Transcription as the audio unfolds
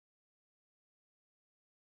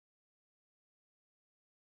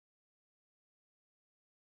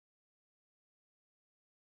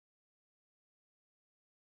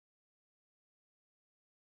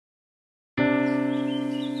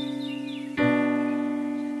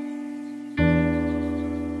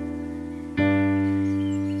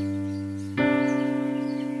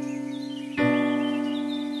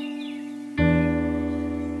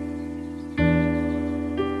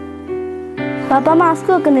പാപ്പ മാസ്ക്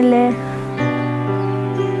വെക്കുന്നില്ലേ?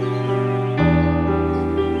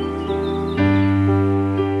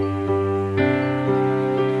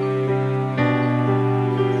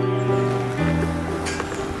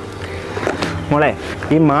 മോളെ,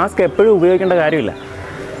 ഈ മാസ്ക് എപ്പോഴും ഉപയോഗിക്കേണ്ട കാര്യമില്ല.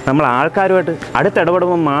 നമ്മൾ ആൾക്കാരുമായിട്ട്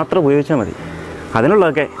അടുത്തിടപെടുമ്പോൾ മാത്രം ഉപയോഗിച്ചാൽ മതി.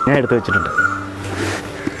 അതിനുള്ളതൊക്കെ ഞാൻ എടുത്തു വെച്ചിട്ടുണ്ട്.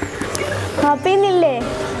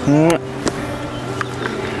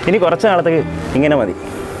 ഇനി കുറച്ച് നാളത്തേക്ക് ഇങ്ങനെ മതി.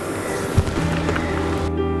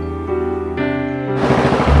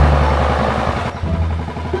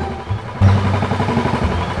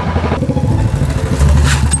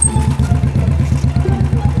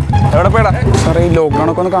 എവിടെ പോയടാ? സാറേ, ഈ ലോക്ക്ഡൗൺ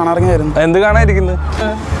ഒക്കെ ഒന്ന് കാണാറിങ്ങായിരുന്നു. എന്ത് കാണാതിരിക്കുന്നത്?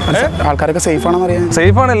 ആൾക്കാരൊക്കെ സേഫ് ആണെന്ന് അറിയാം.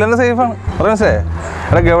 സേഫാണ്, എല്ലാവരും സേഫാണ്. മനസ്സിലായേ?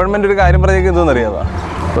 എടാ, ഗവൺമെന്റ് ഒരു കാര്യം പറഞ്ഞേക്ക് എന്തെന്ന് അറിയാവാ?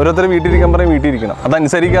 ഓരോരുത്തർ വീട്ടിലിരിക്കാൻ പറയും, വീട്ടിലിരിക്കണം.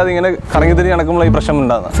 അതനുസരിക്കാതെ ഇങ്ങനെ കറങ്ങി തിരിഞ്ഞ് നടക്കുമ്പോൾ ഈ പ്രശ്നം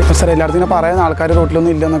ഉണ്ടാകുന്നത്. ഇപ്പം സാർ എല്ലായിടത്തും പറയുന്ന ആൾക്കാർ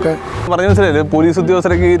റോട്ടിലൊന്നും ഇല്ലെന്നൊക്കെ പറഞ്ഞ മനസ്സിലായില്ലേ? പോലീസ്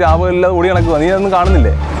ഉദ്യോഗസ്ഥരൊക്കെ ഈ രാവെല്ലാം ഓടി നടക്കുക. നീ അതൊന്നും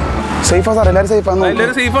കാണുന്നില്ലേ? സേഫാ സാർ, എല്ലാവരും സേഫാണ്.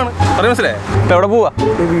 എല്ലാവരും സേഫാണ്. പറഞ്ഞ മനസ്സിലായേ? ഇപ്പം എവിടെ പോവാ?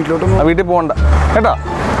 വീട്ടിലോട്ടൊന്നും വീട്ടിൽ പോകണ്ട കേട്ടാ.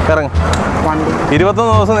 ഇറങ്ങ്.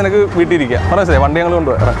 21 ദിവസം നിനക്ക് വീട്ടിൽ ഇരിക്കാം. പറഞ്ഞ മനസ്സിലായി? വണ്ടി ഞങ്ങൾ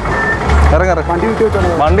കൊണ്ടുപോകാം. ഇറങ്ങി വണ്ടി വീട്ടിൽ വെച്ചാൽ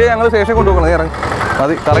വണ്ടി ഞങ്ങൾ സ്റ്റേഷൻ കൊണ്ടുപോകണം. നീ ഇറങ്ങി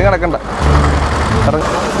മതി, കറങ്ങി നടക്കണ്ട. ഇറങ്ങി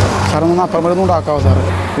സാർ ഒന്ന് അപ്പം വരെ ഒന്നും ഉണ്ടാക്കാവോ സാറ്?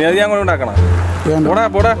 നീ അത് ഞാൻ കൊണ്ടുണ്ടാക്കണം. പോടാ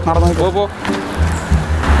പോടാ, നടന്നു പോ.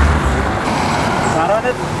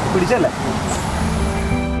 സാറവനെ പിടിച്ചല്ലേ?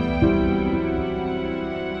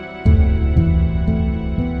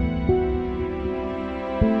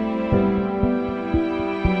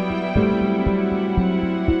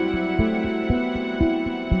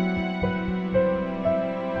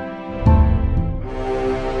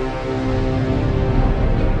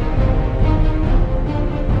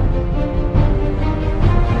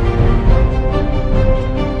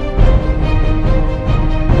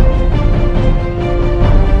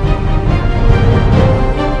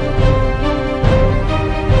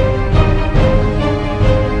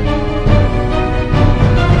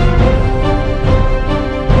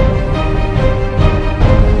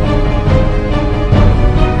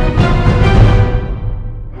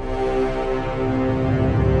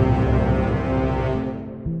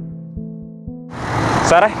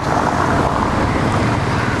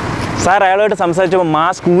 സാർ അയാളോട് സംസാരിച്ചപ്പോൾ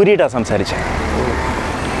മാസ്ക് ഊരിയിട്ടാണ് സംസാരിച്ചത്.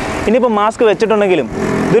 ഇനിയിപ്പോൾ മാസ്ക് വെച്ചിട്ടുണ്ടെങ്കിലും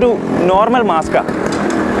ഇതൊരു നോർമൽ മാസ്കാണ്.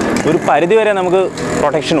 ഒരു പരിധിവരെ നമുക്ക്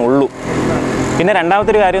പ്രൊട്ടക്ഷൻ ഉള്ളൂ. പിന്നെ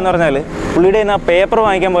രണ്ടാമത്തെ ഒരു കാര്യം എന്ന് പറഞ്ഞാൽ, പുള്ളിയുടെ കയ്യിൽ നിന്ന് പേപ്പർ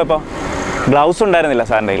വാങ്ങിക്കാൻ പോയപ്പോൾ ഗ്ലൗസ് ഉണ്ടായിരുന്നില്ല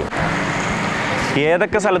സാറിൻ്റെ കയ്യിൽ.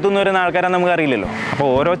 ഏതൊക്കെ സ്ഥലത്തു നിന്ന് വരുന്ന ആൾക്കാരാണെന്ന് നമുക്ക് അറിയില്ലല്ലോ. അപ്പോൾ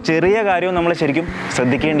ഓരോ ചെറിയ കാര്യവും നമ്മൾ ശരിക്കും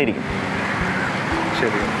ശ്രദ്ധിക്കേണ്ടിയിരിക്കും.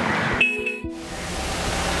 ശരി.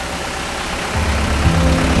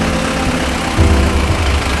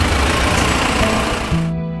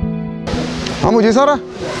 മുജി സാറാ,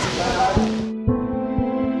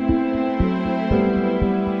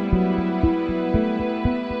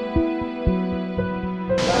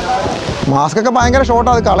 മാസ്കൊക്കെ ഭയങ്കര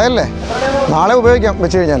ഷോർട്ടാണ്, അത് കളയല്ലേ, നാളെ ഉപയോഗിക്കാം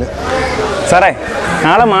വെച്ച് കഴിഞ്ഞാൽ. സാറേ,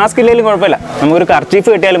 നാളെ മാസ്ക് ഇല്ലെങ്കിലും കുഴപ്പമില്ല, നമുക്കൊരു കർച്ചീഫ്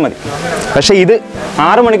കിട്ടിയാലും മതി. പക്ഷേ ഇത്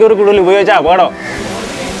 6 മണിക്കൂർ കൂടുതൽ ഉപയോഗിച്ചാൽ അപകടോ.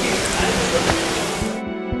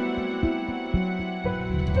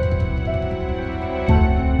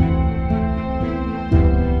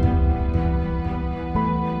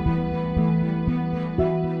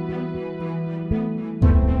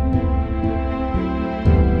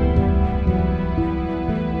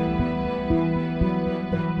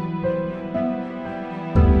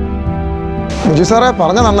 മുജി സാറേ,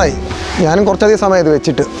 പറഞ്ഞ നന്നായി. ഞാനും കുറച്ചധികം സമയം ഇത്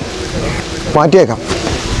വെച്ചിട്ട് മാറ്റിയേക്കാം.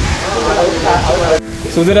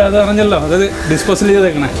 സുധീര, അത് അറിഞ്ഞല്ലോ, അത് ഡിസ്പോസൽ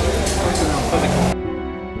ചെയ്തേക്കണേ.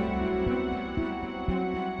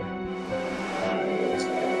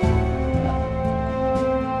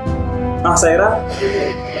 സൈറ,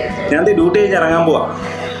 ഞാൻ ഡ്യൂട്ടി കഴിഞ്ഞ് ഇറങ്ങാൻ പോവാ.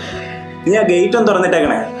 നീ ആ ഗേറ്റ് ഒന്ന്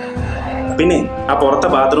തുറന്നിട്ടേക്കണേ. പിന്നെ ആ പുറത്തെ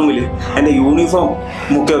ബാത്റൂമിൽ എൻ്റെ യൂണിഫോം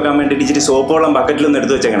മുക്കി വെക്കാൻ വേണ്ടിയിട്ട് ഇച്ചിരി സോപ്പ് വെള്ളം ബക്കറ്റിലൊന്ന്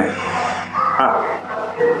എടുത്ത് വെച്ചേക്കണേ.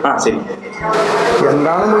 ശരി.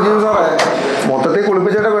 എന്താണ് മുജീബ് സാറേ, മൊത്തത്തിൽ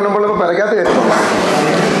കുളിപ്പിച്ചിട്ട് വീണുമ്പോൾ പെരക്കാത്ത കയറ്റുന്നു.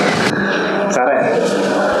 സാറേ,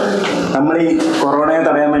 നമ്മൾ ഈ കൊറോണയെ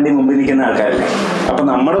തടയാൻ വേണ്ടി മുമ്പിൽ നിൽക്കുന്ന ആൾക്കാരല്ലേ. അപ്പം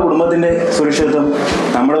നമ്മുടെ കുടുംബത്തിൻ്റെ സുരക്ഷിതത്വം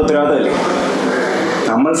നമ്മുടെ ഉത്തരവാദിത്തമല്ലേ.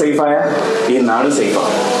 നമ്മൾ സേഫായ ഈ നാട്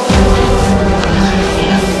സേഫാണ്.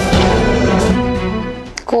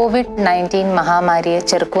 COVID-19 മഹാമാരിയെ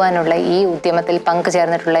ചെറുക്കുവാനുള്ള ഈ ഉദ്യമത്തിൽ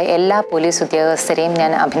പങ്കുചേർന്നിട്ടുള്ള എല്ലാ പോലീസ് ഉദ്യോഗസ്ഥരെയും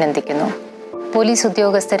ഞാൻ അഭിനന്ദിക്കുന്നു. പോലീസ്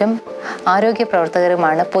ഉദ്യോഗസ്ഥരും ആരോഗ്യ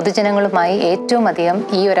പ്രവർത്തകരുമാണ് പൊതുജനങ്ങളുമായി ഏറ്റവും അധികം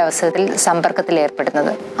ഈ ഒരു അവസരത്തിൽ സമ്പർക്കത്തിൽ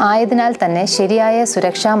ഏർപ്പെടുന്നത്. ആയതിനാൽ തന്നെ ശരിയായ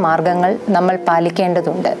സുരക്ഷാ മാർഗങ്ങൾ നമ്മൾ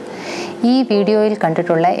പാലിക്കേണ്ടതുണ്ട്. ഈ വീഡിയോയിൽ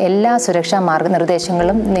കണ്ടിട്ടുള്ള എല്ലാ സുരക്ഷാ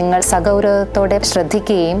മാർഗനിർദ്ദേശങ്ങളും നിങ്ങൾ സഗൗരവത്തോടെ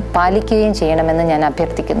ശ്രദ്ധിക്കുകയും പാലിക്കുകയും ചെയ്യണമെന്ന് ഞാൻ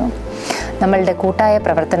അഭ്യർത്ഥിക്കുന്നു. നമ്മളുടെ കൂട്ടായ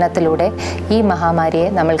പ്രവർത്തനത്തിലൂടെ ഈ മഹാമാരിയെ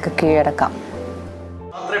നമ്മൾക്ക് കീഴടക്കാം.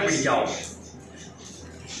 മാത്രമേ പിടിക്കാവൂ.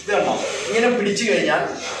 ഇത് കണ്ടോ, ഇങ്ങനെ പിടിച്ചു കഴിഞ്ഞാൽ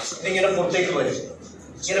ഇതിങ്ങനെ പുറത്തേക്ക് വരും.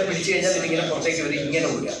 ഇങ്ങനെ പിടിച്ചു കഴിഞ്ഞാൽ ഇതിങ്ങനെ പുറത്തേക്ക് വരും. ഇങ്ങനെ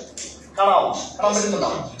ഊരുക. കാണാൻ പറ്റുന്നുണ്ടോ?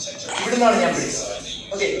 ഇവിടുന്നാണ് ഞാൻ പിടിച്ചത്.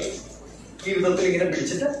 ഓക്കെ, ഈ വിധത്തിൽ ഇങ്ങനെ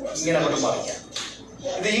പിടിച്ചിട്ട് ഇങ്ങനെ അങ്ങോട്ട് മറിക്കാം.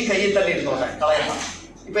 ഇത് ഈ കയ്യിൽ തന്നെ ഇരുന്നോട്ടെ, കളയണ്ട.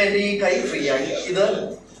 ഇപ്പൊ എൻ്റെ ഈ കൈ ഫ്രീ ആയി.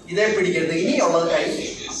 ഇതേ പിടിക്കരുത്, ഇനിയുള്ളത് കൈ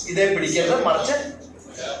ഇതേ പിടിക്കരുത്, മറിച്ച്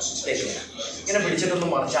ഇങ്ങനെ പിടിച്ചിട്ടൊന്ന്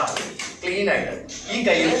മറിച്ചാൽ മതി ക്ലീൻ ആയിട്ട്. ഈ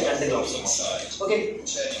കയ്യിൽ 2 ഗ്ലൗസ്. ഓക്കെ,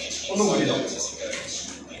 ഒന്നും കൂടി നോക്കാം.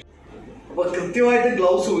 അപ്പോൾ കൃത്യമായിട്ട്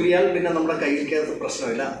ഗ്ലൗസ് ഊരിയാൽ പിന്നെ നമ്മുടെ കയ്യിലേക്ക്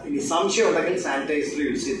പ്രശ്നമില്ല. ഇനി സംശയം ഉണ്ടെങ്കിൽ സാനിറ്റൈസർ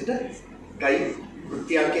യൂസ് ചെയ്തിട്ട് കൈ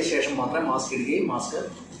വൃത്തിയാക്കിയ ശേഷം മാത്രമേ മാസ്ക് ഇടുകയും മാസ്ക്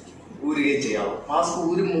ഊരുകയും ചെയ്യാവൂ.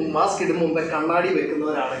 മാസ്ക് ഇടും മുമ്പേ കണ്ണാടി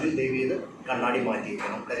വെക്കുന്നവരാണെങ്കിൽ ദയവ് ചെയ്ത് കണ്ണാടി മാറ്റി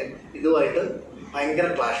വയ്ക്കണം. കാര്യം ഇതുമായിട്ട് ഭയങ്കര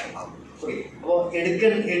ക്ലാഷ് ഉണ്ടാകും. ഓക്കെ, അപ്പോൾ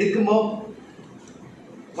എടുക്കുമ്പോൾ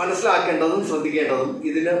മനസ്സിലാക്കേണ്ടതും ശ്രദ്ധിക്കേണ്ടതും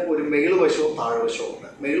ഇതിന് ഒരു മേളുവശവും താഴ്വശവും ഉണ്ട്.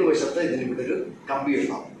 മേളുവശത്ത് ഇതിന് ഇവിടെ ഒരു കമ്പി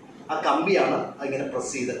ഉണ്ടാവും. ആ കമ്പിയാണ് അതിങ്ങനെ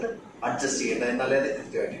പ്രസ് ചെയ്തിട്ട് അഡ്ജസ്റ്റ് ചെയ്യേണ്ടത്, എന്നാലേ അത്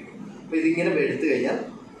കൃത്യമായിട്ടിരിക്കും. അപ്പോൾ ഇതിങ്ങനെ എടുത്തു കഴിഞ്ഞാൽ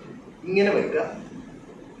ഇങ്ങനെ വെക്കുക,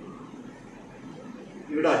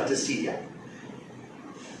 ഇവിടെ അഡ്ജസ്റ്റ് ചെയ്യുക,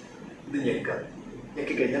 ഇത്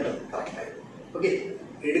ഞെക്കിക്കഴിഞ്ഞാൽ അത് കറക്റ്റായി. ഓക്കെ,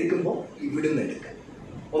 എടുക്കുമ്പോൾ ഇവിടുന്ന് എടുക്കുക.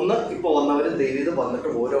 ഇപ്പോൾ വന്നവർ ദയവീത് വന്നിട്ട്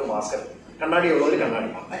ഓരോ മാസ്ക്, കണ്ണാടി ഉള്ളവർ കണ്ണാടി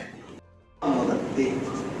വന്നേ.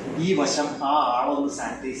 ഈ വശം ആ ആളൊന്ന്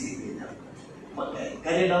സാനിറ്റൈസ് ചെയ്ത് കഴിഞ്ഞാൽ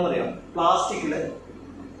കാര്യം എന്താണെന്ന് അറിയാം, പ്ലാസ്റ്റിക്കിൽ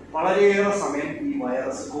വളരെയേറെ സമയം ഈ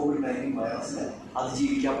വൈറസ് COVID-19 വൈറസിന്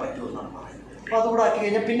അതിജീവിക്കാൻ പറ്റുമെന്നാണ് പറയുന്നത്. അപ്പോൾ അതുകൂടെ ആക്കി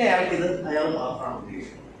കഴിഞ്ഞാൽ പിന്നെ അയാൾ മാത്രമാണ്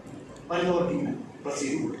ഉപയോഗിക്കുന്നത്. വരുന്നവർക്ക് ഇങ്ങനെ പ്രസ്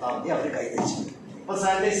ചെയ്ത് കൊടുത്താൽ മതി, അവർ കൈ വെച്ച്. അപ്പോൾ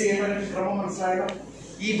സാനിറ്റൈസ് ചെയ്യുന്ന ക്രമം മനസ്സിലായല്ലോ.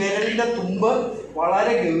 ഈ വിരലിൻ്റെ തുമ്പ്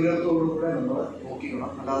വളരെ ഗൗരവത്തോടുകൂടെ നമ്മൾ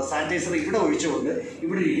നോക്കിക്കണം. അല്ലാതെ സാനിറ്റൈസർ ഇവിടെ ഒഴിച്ചുകൊണ്ട്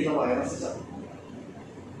ഇവിടെ ഇരിക്കുന്ന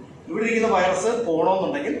വൈറസ്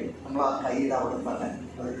പോകണമെന്നുണ്ടെങ്കിൽ നമ്മൾ ആ കൈയുടെ അവിടെ തന്നെ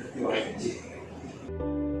അത് കൃത്യമായിട്ട് ചെയ്യും.